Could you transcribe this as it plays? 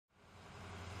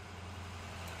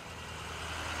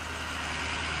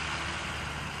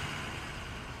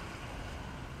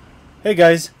Hey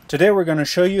guys, today we're going to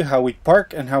show you how we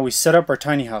park and how we set up our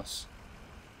tiny house.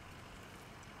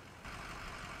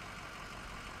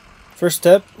 First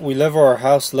step, we level our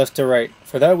house left to right.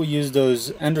 For that we use those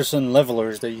Anderson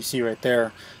levelers that you see right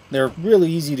there. They're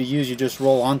really easy to use, you just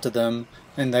roll onto them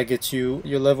and that gets you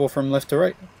your level from left to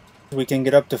right. We can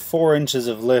get up to 4 inches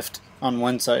of lift on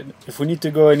one side. If we need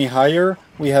to go any higher,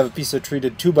 we have a piece of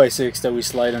treated 2x6 that we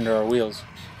slide under our wheels.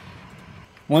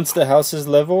 Once the house is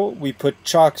level, we put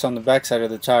chocks on the backside of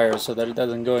the tires so that it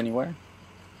doesn't go anywhere.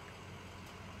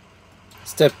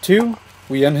 Step 2,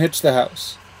 we unhitch the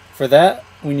house. For that,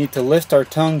 we need to lift our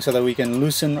tongue so that we can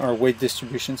loosen our weight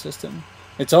distribution system.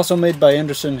 It's also made by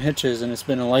Anderson hitches and it's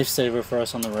been a lifesaver for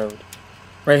us on the road.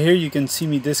 Right here you can see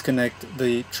me disconnect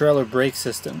the trailer brake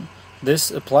system. This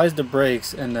applies the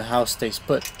brakes and the house stays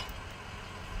put.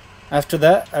 After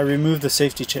that, I remove the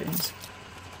safety chains.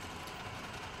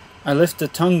 I lift the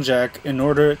tongue jack in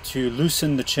order to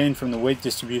loosen the chain from the weight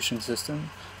distribution system.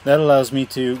 That allows me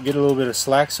to get a little bit of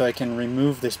slack so I can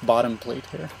remove this bottom plate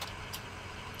here.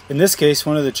 In this case,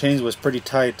 one of the chains was pretty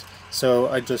tight, so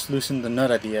I just loosened the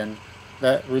nut at the end.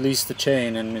 That released the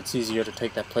chain and it's easier to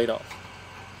take that plate off.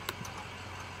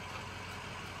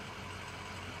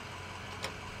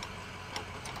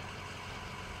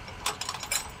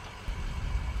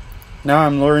 Now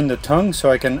I'm lowering the tongue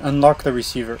so I can unlock the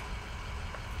receiver.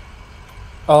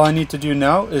 All I need to do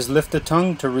now is lift the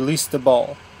tongue to release the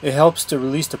ball. It helps to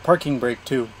release the parking brake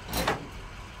too.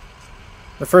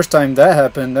 The first time that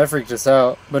happened, that freaked us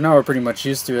out, but now we're pretty much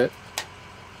used to it.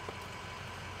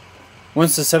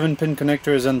 Once the 7-pin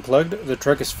connector is unplugged, the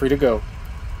truck is free to go.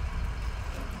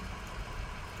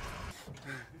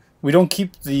 We don't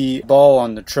keep the ball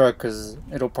on the truck because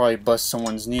it'll probably bust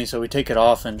someone's knee, so we take it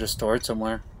off and just store it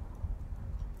somewhere.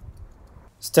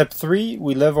 Step 3,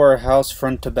 we level our house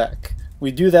front to back.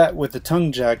 We do that with the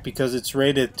tongue jack because it's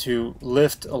rated to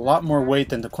lift a lot more weight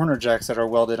than the corner jacks that are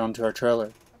welded onto our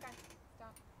trailer.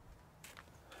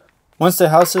 Once the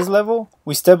house is level,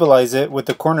 we stabilize it with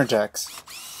the corner jacks.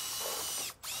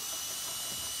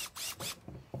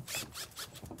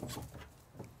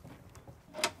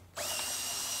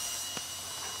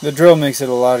 The drill makes it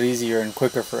a lot easier and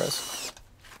quicker for us.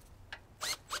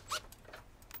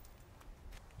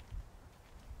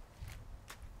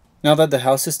 Now that the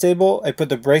house is stable, I put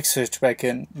the brake switch back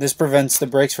in. This prevents the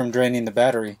brakes from draining the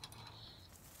battery.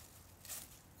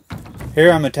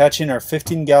 Here I'm attaching our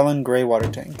 15-gallon gray water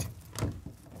tank.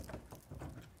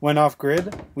 When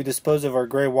off-grid, we dispose of our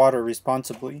gray water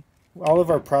responsibly. All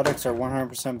of our products are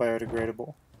 100%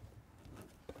 biodegradable.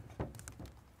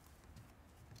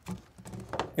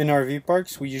 In RV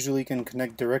parks, we usually can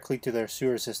connect directly to their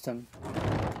sewer system.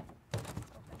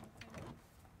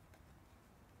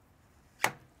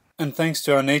 And thanks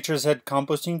to our Nature's Head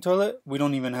composting toilet, we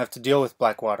don't even have to deal with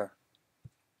black water.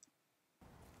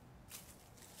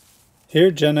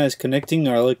 Here Jenna is connecting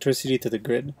our electricity to the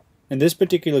grid. In this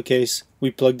particular case,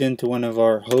 we plugged into one of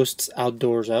our host's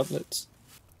outdoors outlets.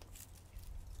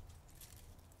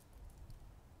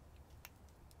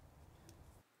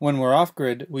 When we're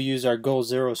off-grid, we use our Goal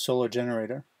Zero solar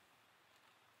generator.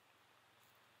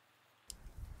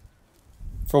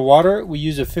 For water, we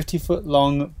use a 50-foot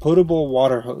long potable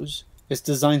water hose. It's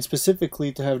designed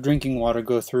specifically to have drinking water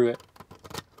go through it.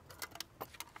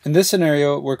 In this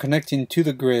scenario, we're connecting to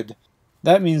the grid.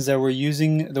 That means that we're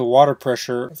using the water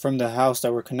pressure from the house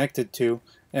that we're connected to,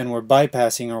 and we're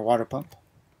bypassing our water pump.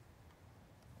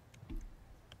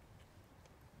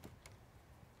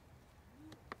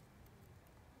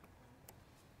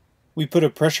 We put a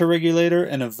pressure regulator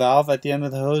and a valve at the end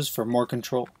of the hose for more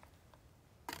control.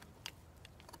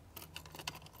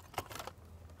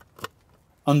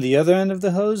 On the other end of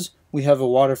the hose, we have a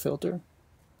water filter.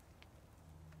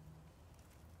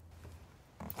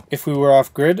 If we were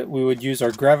off-grid, we would use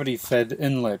our gravity-fed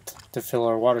inlet to fill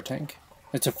our water tank.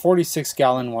 It's a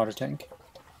 46-gallon water tank.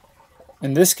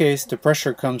 In this case, the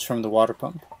pressure comes from the water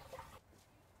pump.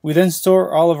 We then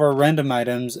store all of our random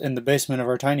items in the basement of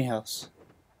our tiny house.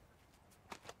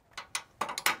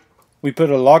 We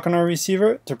put a lock on our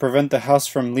receiver to prevent the house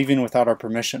from leaving without our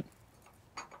permission.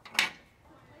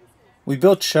 We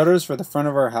built shutters for the front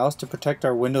of our house to protect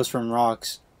our windows from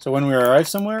rocks, so when we arrive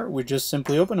somewhere, we just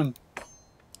simply open them.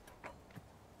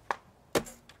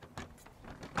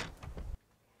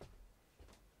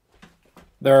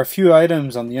 There are a few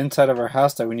items on the inside of our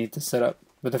house that we need to set up,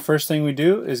 but the first thing we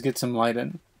do is get some light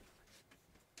in.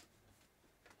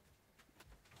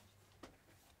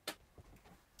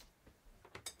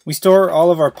 We store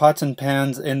all of our pots and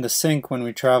pans in the sink when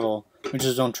we travel. We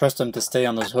just don't trust them to stay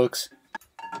on those hooks.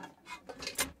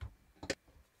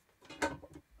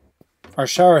 Our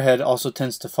shower head also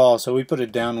tends to fall, so we put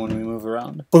it down when we move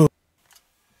around. Boom.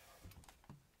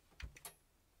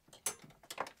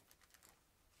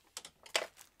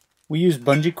 We use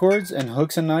bungee cords and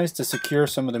hooks and eyes to secure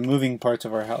some of the moving parts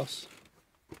of our house.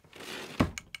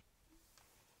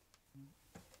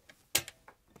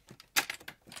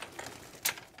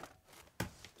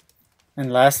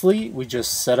 And lastly, we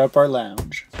just set up our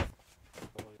lounge.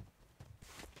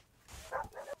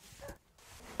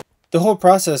 The whole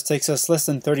process takes us less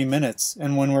than 30 minutes,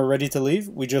 and when we're ready to leave,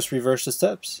 we just reverse the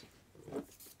steps.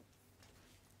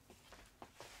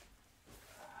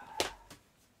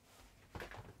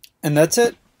 And that's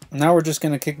it. Now we're just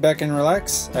going to kick back and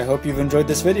relax. I hope you've enjoyed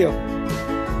this video.